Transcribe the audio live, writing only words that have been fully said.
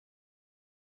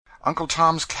Uncle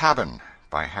Tom's Cabin,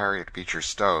 by Harriet Beecher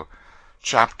Stowe.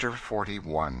 Chapter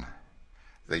 41.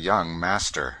 The Young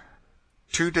Master.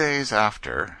 2 days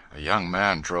after, a young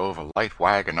man drove a light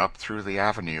wagon up through the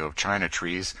avenue of china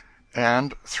trees,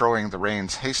 and, throwing the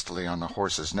reins hastily on the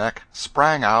horse's neck,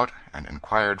 sprang out and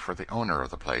inquired for the owner of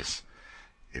the place.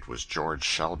 It was George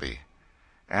Shelby.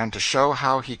 And to show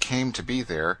how he came to be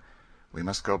there, we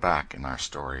must go back in our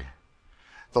story.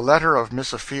 The letter of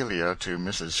Miss Ophelia to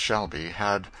Mrs. Shelby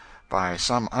had, by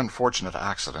some unfortunate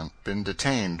accident, been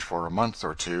detained for a month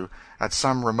or two at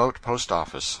some remote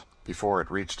post-office before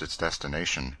it reached its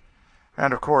destination.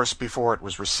 And, of course, before it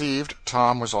was received,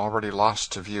 Tom was already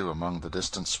lost to view among the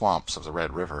distant swamps of the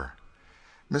Red River.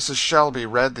 Mrs. Shelby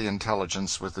read the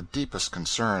intelligence with the deepest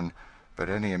concern, but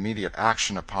any immediate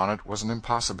action upon it was an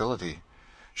impossibility.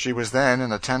 She was then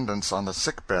in attendance on the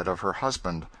sick-bed of her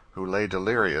husband, who lay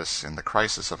delirious in the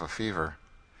crisis of a fever.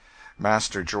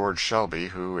 Master George Shelby,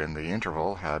 who in the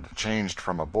interval had changed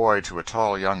from a boy to a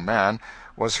tall young man,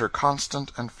 was her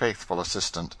constant and faithful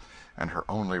assistant, and her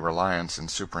only reliance in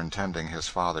superintending his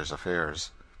father's affairs.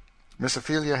 Miss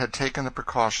Ophelia had taken the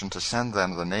precaution to send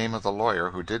them the name of the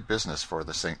lawyer who did business for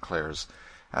the St. Clairs,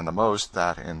 and the most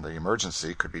that in the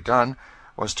emergency could be done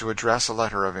was to address a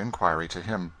letter of inquiry to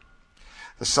him.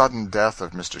 The sudden death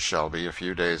of Mr. Shelby a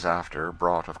few days after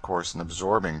brought, of course, an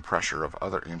absorbing pressure of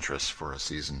other interests for a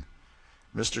season.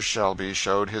 Mr. Shelby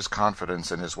showed his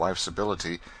confidence in his wife's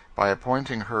ability by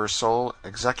appointing her sole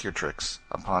executrix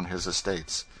upon his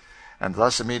estates, and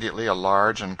thus immediately a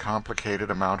large and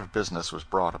complicated amount of business was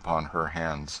brought upon her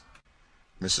hands.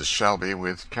 Mrs. Shelby,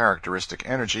 with characteristic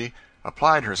energy,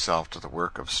 applied herself to the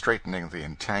work of straightening the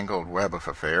entangled web of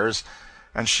affairs,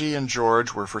 and she and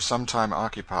George were for some time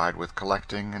occupied with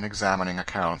collecting and examining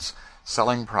accounts,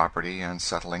 selling property, and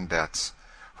settling debts,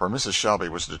 for Mrs. Shelby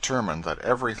was determined that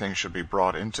everything should be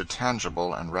brought into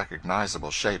tangible and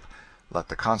recognizable shape, let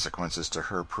the consequences to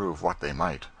her prove what they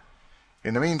might.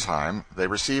 In the meantime, they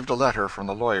received a letter from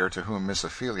the lawyer to whom Miss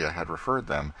Ophelia had referred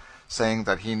them, saying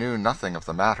that he knew nothing of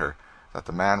the matter, that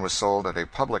the man was sold at a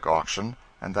public auction,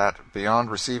 and that,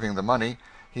 beyond receiving the money,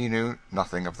 he knew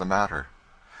nothing of the matter.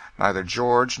 Neither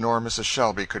George nor Mrs.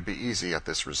 Shelby could be easy at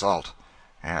this result,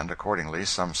 and accordingly,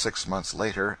 some 6 months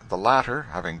later, the latter,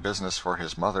 having business for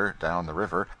his mother down the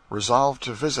river, resolved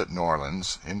to visit New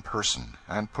Orleans in person,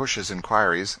 and push his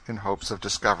inquiries in hopes of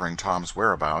discovering Tom's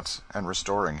whereabouts and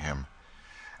restoring him.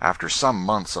 After some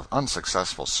months of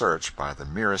unsuccessful search, by the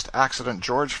merest accident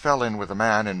George fell in with a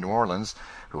man in New Orleans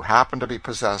who happened to be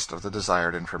possessed of the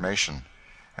desired information,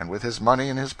 and with his money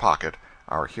in his pocket,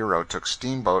 our hero took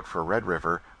steamboat for Red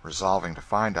River, resolving to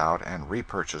find out and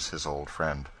repurchase his old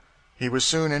friend. He was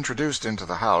soon introduced into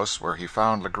the house, where he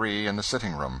found Legree in the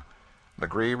sitting-room.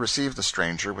 Legree received the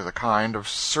stranger with a kind of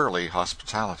surly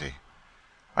hospitality.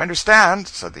 "I understand,"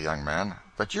 said the young man,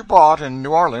 "that you bought in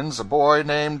New Orleans a boy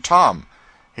named Tom.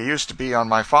 He used to be on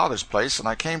my father's place, and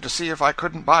I came to see if I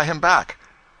couldn't buy him back."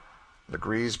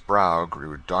 Legree's brow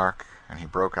grew dark, and he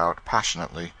broke out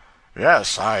passionately,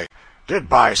 "Yes, I did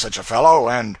buy such a fellow,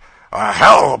 and a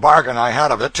hell of a bargain I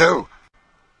had of it, too.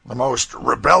 The most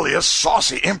rebellious,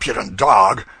 saucy, impudent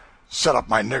dog. Set up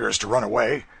my niggers to run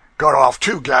away. Got off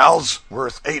 2 gals,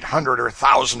 worth 800 or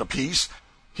 1,000 apiece.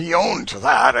 He owned to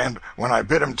that, and when I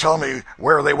bid him tell me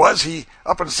where they was, he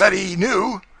up and said he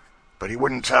knew, but he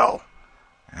wouldn't tell,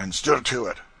 and stood to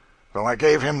it, though I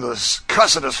gave him the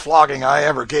cussedest flogging I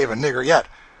ever gave a nigger yet.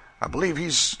 I believe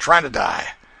he's trying to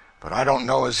die, but I don't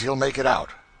know as he'll make it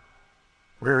out."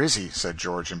 "Where is he?" said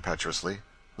George impetuously.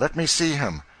 "Let me see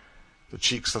him." The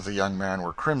cheeks of the young man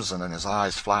were crimson, and his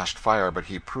eyes flashed fire, but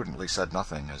he prudently said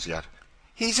nothing as yet.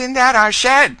 "He's in that our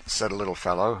shed," said a little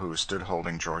fellow who stood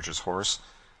holding George's horse.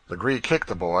 Legree kicked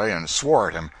the boy and swore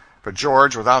at him, but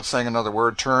George, without saying another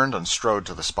word, turned and strode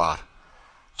to the spot.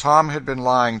 Tom had been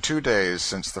lying 2 days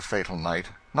since the fatal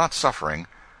night, not suffering,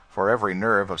 for every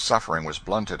nerve of suffering was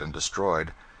blunted and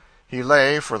destroyed. He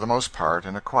lay, for the most part,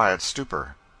 in a quiet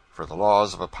stupor, for the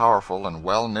laws of a powerful and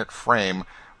well-knit frame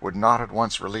would not at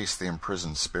once release the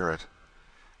imprisoned spirit.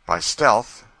 By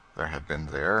stealth there had been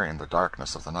there, in the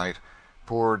darkness of the night,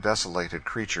 poor desolated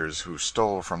creatures who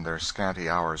stole from their scanty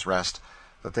hour's rest,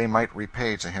 that they might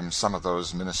repay to him some of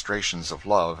those ministrations of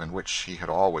love in which he had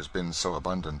always been so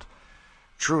abundant.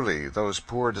 Truly, those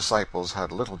poor disciples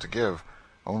had little to give,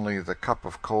 only the cup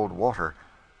of cold water,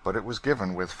 but it was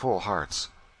given with full hearts.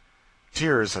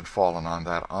 Tears had fallen on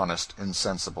that honest,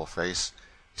 insensible face,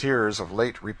 tears of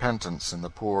late repentance in the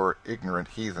poor, ignorant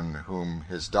heathen whom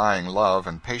his dying love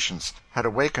and patience had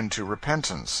awakened to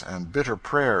repentance, and bitter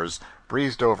prayers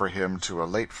breathed over him to a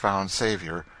late-found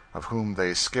Saviour, of whom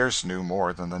they scarce knew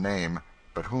more than the name,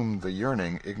 but whom the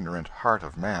yearning, ignorant heart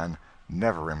of man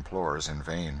never implores in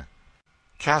vain.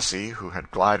 Cassie, who had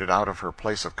glided out of her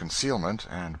place of concealment,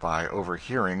 and by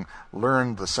overhearing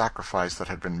learned the sacrifice that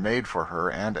had been made for her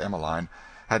and Emmeline,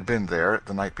 had been there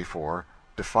the night before,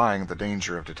 defying the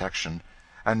danger of detection,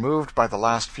 and moved by the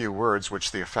last few words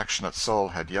which the affectionate soul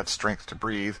had yet strength to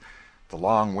breathe. The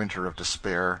long winter of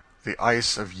despair, the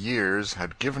ice of years,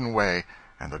 had given way,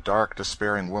 and the dark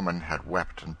despairing woman had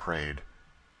wept and prayed.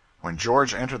 When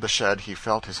George entered the shed he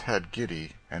felt his head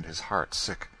giddy and his heart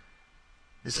sick.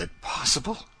 "Is it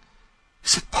possible?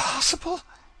 Is it possible?"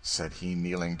 said he,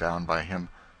 kneeling down by him.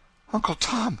 "Uncle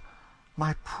Tom,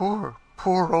 my poor,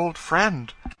 poor old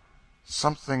friend!"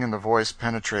 Something in the voice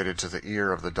penetrated to the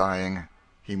ear of the dying.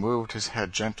 He moved his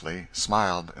head gently,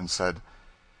 smiled, and said,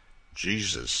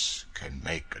 "Jesus can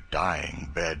make a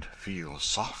dying bed feel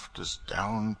soft as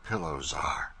down pillows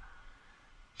are."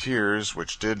 Tears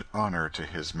which did honor to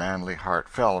his manly heart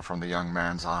fell from the young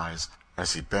man's eyes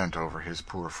as he bent over his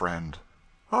poor friend.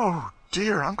 "Oh,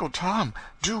 dear Uncle Tom,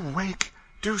 do wake,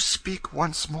 do speak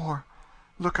once more.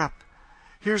 Look up.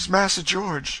 Here's Massa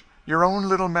George, your own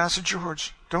little Massa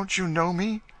George. Don't you know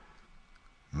me?"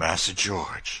 "Massa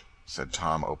George," said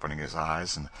Tom, opening his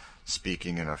eyes and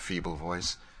speaking in a feeble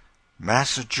voice.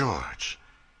 "Massa George."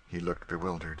 He looked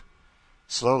bewildered.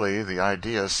 Slowly the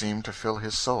idea seemed to fill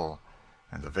his soul,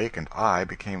 and the vacant eye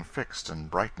became fixed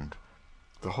and brightened.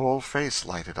 The whole face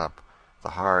lighted up,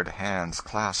 the hard hands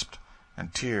clasped,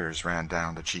 and tears ran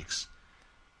down the cheeks.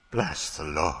 "Bless the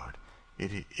Lord!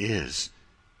 It is.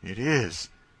 It is.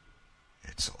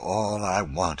 It's all I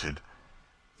wanted.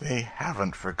 They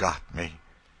haven't forgot me.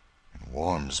 It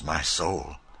warms my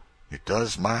soul. It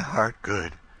does my heart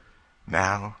good.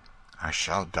 Now I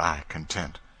shall die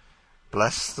content.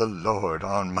 Bless the Lord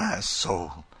on my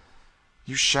soul."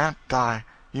 "You shan't die.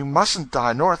 You mustn't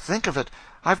die, nor think of it.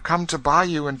 I've come to buy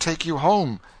you and take you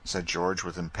home," said George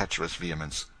with impetuous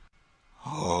vehemence.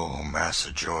 "Oh,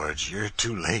 Massa George, you're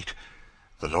too late.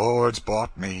 The Lord's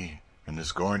bought me, and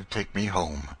is going to take me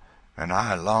home, and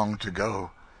I long to go.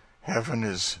 Heaven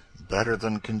is better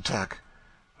than Kentuck."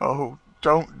 "Oh,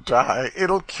 don't die.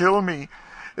 It'll kill me.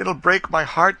 It'll break my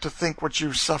heart to think what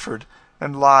you've suffered,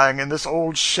 and lying in this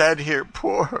old shed here.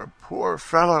 Poor, poor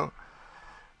fellow."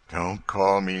 "Don't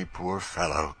call me poor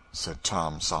fellow," said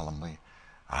Tom solemnly.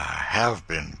 "I have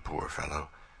been poor fellow,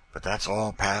 but that's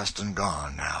all past and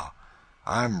gone now.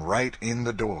 I'm right in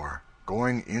the door,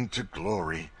 going into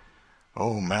glory.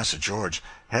 Oh, Massa George,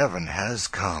 heaven has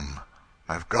come.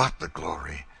 I've got the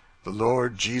glory. The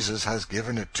Lord Jesus has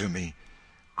given it to me.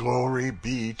 Glory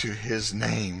be to his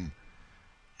name."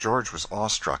 George was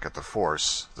awestruck at the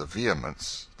force, the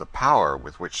vehemence, the power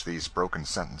with which these broken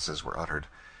sentences were uttered.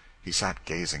 He sat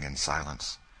gazing in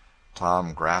silence.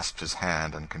 Tom grasped his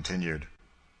hand and continued,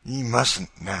 "Ye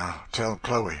mustn't now tell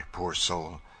Chloe, poor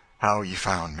soul, how ye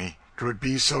found me. 'Twould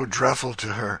be so drefful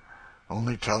to her.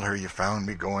 Only tell her you found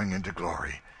me going into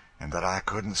glory, and that I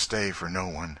couldn't stay for no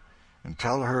one. And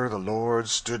tell her the Lord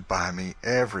stood by me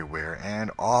everywhere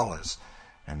and allus,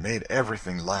 and made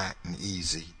everything light and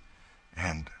easy.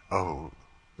 And, oh,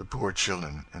 the poor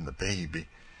children and the baby.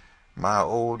 My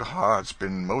old heart's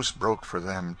been most broke for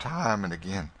them time and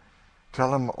again.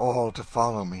 Tell 'em all to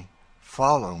follow me.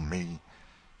 Follow me.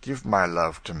 Give my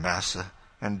love to Massa,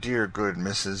 and dear good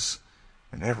Missus,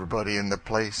 and everybody in the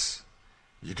place.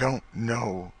 You don't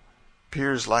know.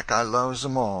 'Pears like I loves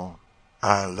 'em all.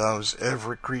 I loves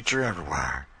every creature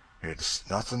everywhere. It's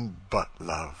nothing but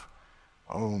love.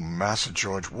 Oh, Massa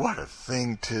George, what a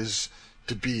thing 'tis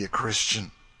to be a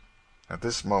Christian." At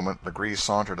this moment Legree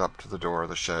sauntered up to the door of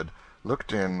the shed,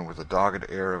 looked in with a dogged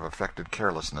air of affected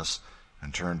carelessness,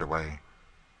 and turned away.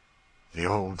 "The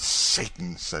old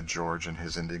Satan," said George in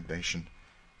his indignation.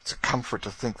 "It's a comfort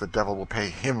to think the devil will pay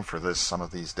him for this some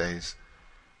of these days."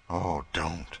 "Oh,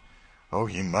 don't. Oh,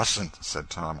 ye mustn't," said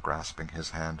Tom, grasping his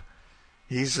hand.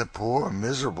 "He's a poor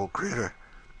miserable critter.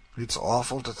 It's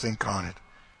awful to think on it.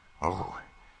 Oh,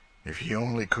 if he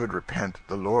only could repent,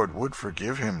 the Lord would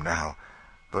forgive him now,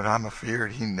 but I'm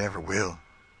afeard he never will."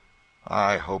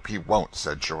 "I hope he won't,"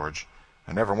 said George.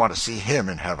 "I never want to see him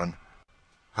in heaven."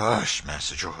 "Hush,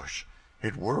 Massa George.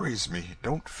 It worries me.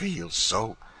 Don't feel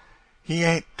so. He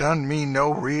ain't done me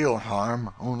no real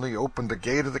harm, only opened the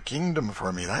gate of the kingdom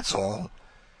for me, that's all."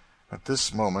 At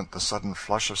this moment the sudden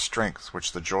flush of strength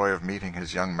which the joy of meeting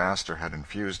his young master had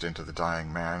infused into the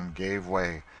dying man gave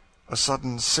way. A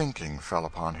sudden sinking fell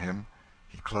upon him.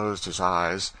 He closed his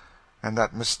eyes, and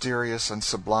that mysterious and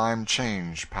sublime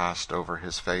change passed over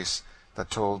his face that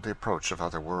told the approach of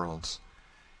other worlds.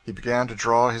 He began to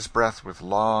draw his breath with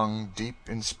long, deep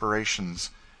inspirations,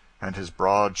 and his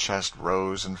broad chest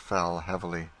rose and fell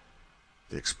heavily.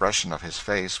 The expression of his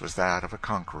face was that of a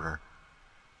conqueror.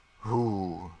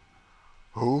 Who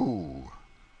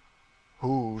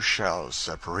shall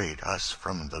separate us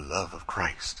from the love of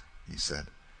Christ?" he said,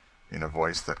 in a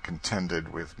voice that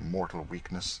contended with mortal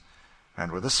weakness,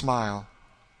 and with a smile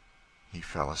he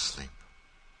fell asleep.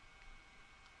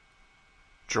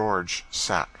 George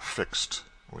sat fixed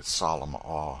with solemn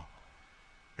awe.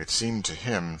 It seemed to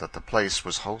him that the place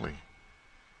was holy,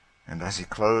 and as he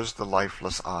closed the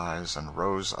lifeless eyes and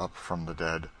rose up from the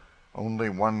dead, only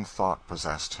one thought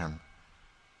possessed him,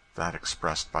 that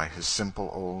expressed by his simple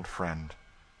old friend: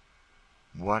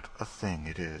 "What a thing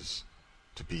it is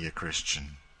to be a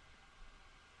Christian!"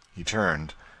 He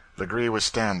turned. Legree was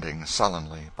standing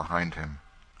sullenly behind him.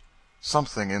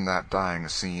 Something in that dying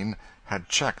scene had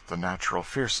checked the natural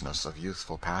fierceness of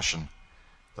youthful passion.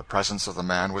 The presence of the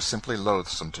man was simply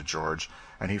loathsome to George,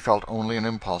 and he felt only an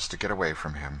impulse to get away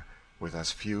from him, with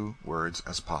as few words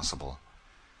as possible.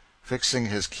 Fixing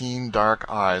his keen dark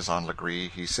eyes on Legree,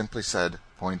 he simply said,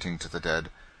 pointing to the dead,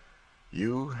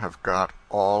 "You have got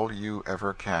all you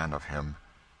ever can of him.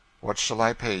 What shall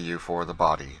I pay you for the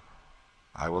body?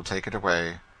 I will take it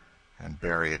away and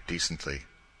bury it decently."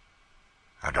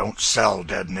 "I don't sell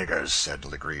dead niggers," said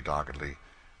Legree doggedly.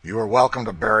 "You are welcome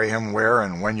to bury him where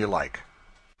and when you like."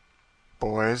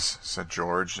 "Boys," said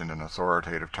George in an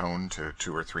authoritative tone to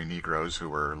 2 or 3 negroes who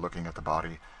were looking at the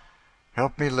body,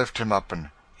 "help me lift him up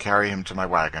and carry him to my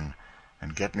wagon,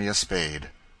 and get me a spade."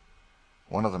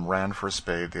 One of them ran for a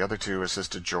spade, the other 2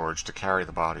 assisted George to carry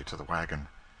the body to the wagon.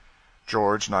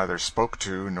 George neither spoke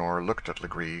to nor looked at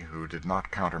Legree, who did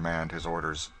not countermand his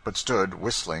orders, but stood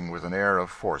whistling with an air of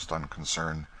forced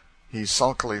unconcern. He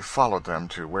sulkily followed them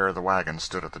to where the wagon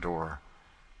stood at the door.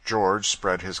 George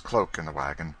spread his cloak in the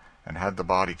wagon, and had the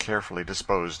body carefully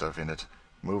disposed of in it,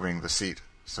 moving the seat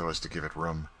so as to give it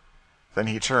room. Then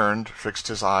he turned, fixed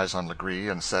his eyes on Legree,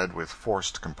 and said with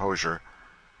forced composure,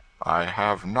 "I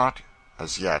have not,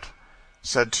 as yet,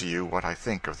 said to you what I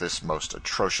think of this most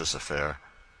atrocious affair.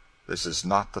 This is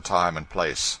not the time and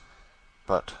place.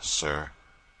 But, sir,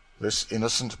 this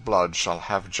innocent blood shall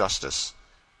have justice.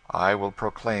 I will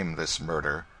proclaim this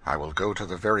murder. I will go to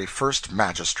the very first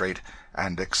magistrate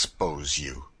and expose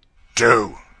you."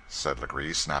 "Do," said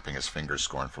Legree, snapping his fingers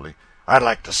scornfully. "I'd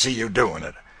like to see you doing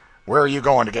it. Where are you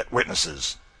going to get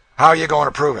witnesses? How are you going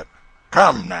to prove it?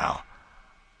 Come, now."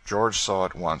 George saw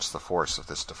at once the force of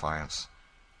this defiance.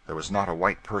 There was not a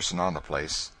white person on the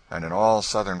place, and in all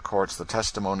Southern courts the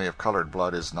testimony of colored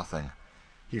blood is nothing.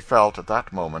 He felt at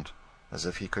that moment as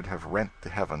if he could have rent the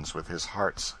heavens with his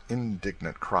heart's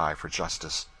indignant cry for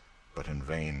justice, but in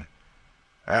vain.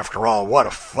 "After all, what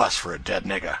a fuss for a dead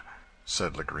nigger,"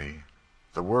 said Legree.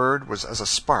 The word was as a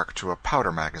spark to a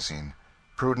powder magazine.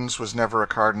 Prudence was never a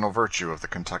cardinal virtue of the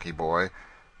Kentucky boy.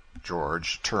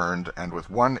 George turned, and with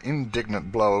one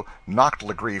indignant blow knocked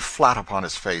Legree flat upon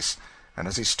his face, and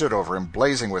as he stood over him,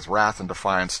 blazing with wrath and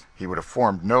defiance, he would have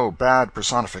formed no bad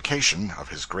personification of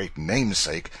his great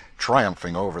namesake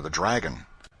triumphing over the dragon.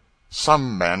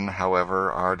 Some men,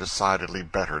 however, are decidedly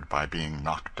bettered by being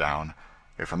knocked down.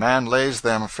 If a man lays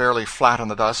them fairly flat in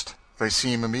the dust, they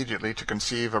seem immediately to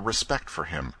conceive a respect for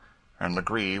him, and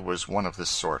Legree was one of this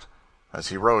sort. As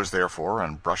he rose, therefore,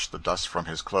 and brushed the dust from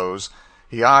his clothes,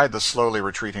 he eyed the slowly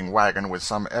retreating wagon with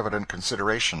some evident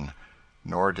consideration,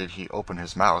 nor did he open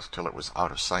his mouth till it was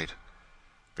out of sight.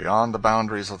 Beyond the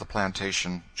boundaries of the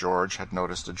plantation, George had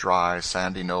noticed a dry,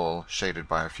 sandy knoll shaded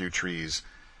by a few trees.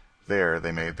 There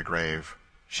they made the grave.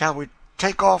 "Shall we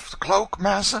take off the cloak,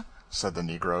 massa?" said the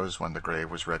negroes when the grave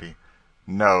was ready.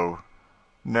 "No,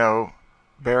 no,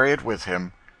 bury it with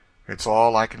him. It's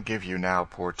all I can give you now,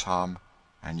 poor Tom,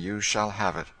 and you shall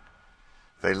have it."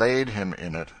 They laid him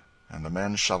in it, and the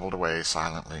men shoveled away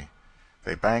silently.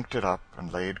 They banked it up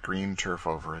and laid green turf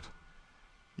over it.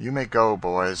 "You may go,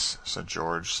 boys," said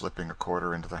George, slipping a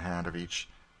quarter into the hand of each.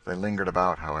 They lingered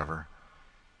about, however.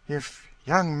 "If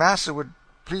young massa would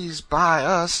please buy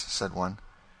us," said one.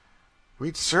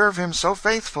 "We'd serve him so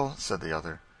faithful," said the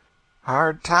other.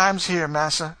 "Hard times here,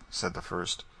 massa," said the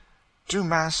first. "Do,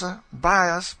 massa, buy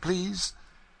us, please."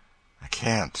 "I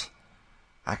can't.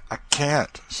 I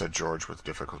can't," said George with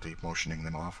difficulty, motioning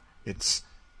them off. "It's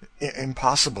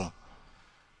impossible."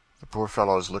 The poor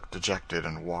fellows looked dejected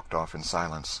and walked off in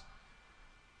silence.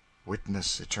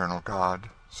 "Witness, eternal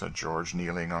God," said George,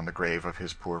 kneeling on the grave of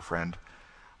his poor friend,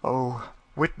 "oh,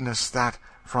 witness that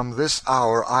from this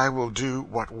hour I will do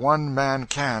what one man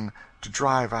can to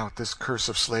drive out this curse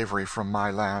of slavery from my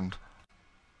land."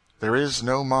 There is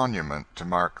no monument to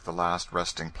mark the last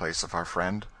resting place of our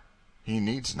friend. He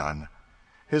needs none.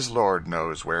 His Lord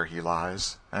knows where he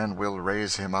lies, and will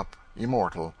raise him up,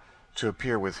 immortal, to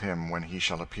appear with him when he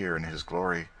shall appear in his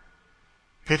glory.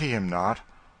 Pity him not.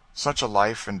 Such a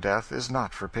life and death is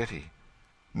not for pity.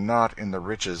 Not in the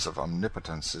riches of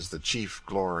omnipotence is the chief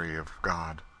glory of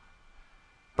God,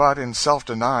 but in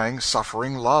self-denying,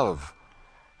 suffering love.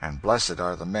 And blessed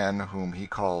are the men whom he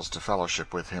calls to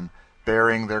fellowship with him,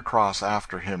 bearing their cross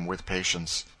after him with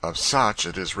patience. Of such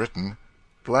it is written,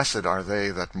 Blessed are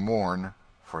they that mourn,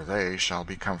 for they shall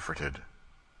be comforted.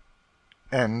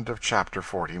 End of chapter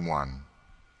 41.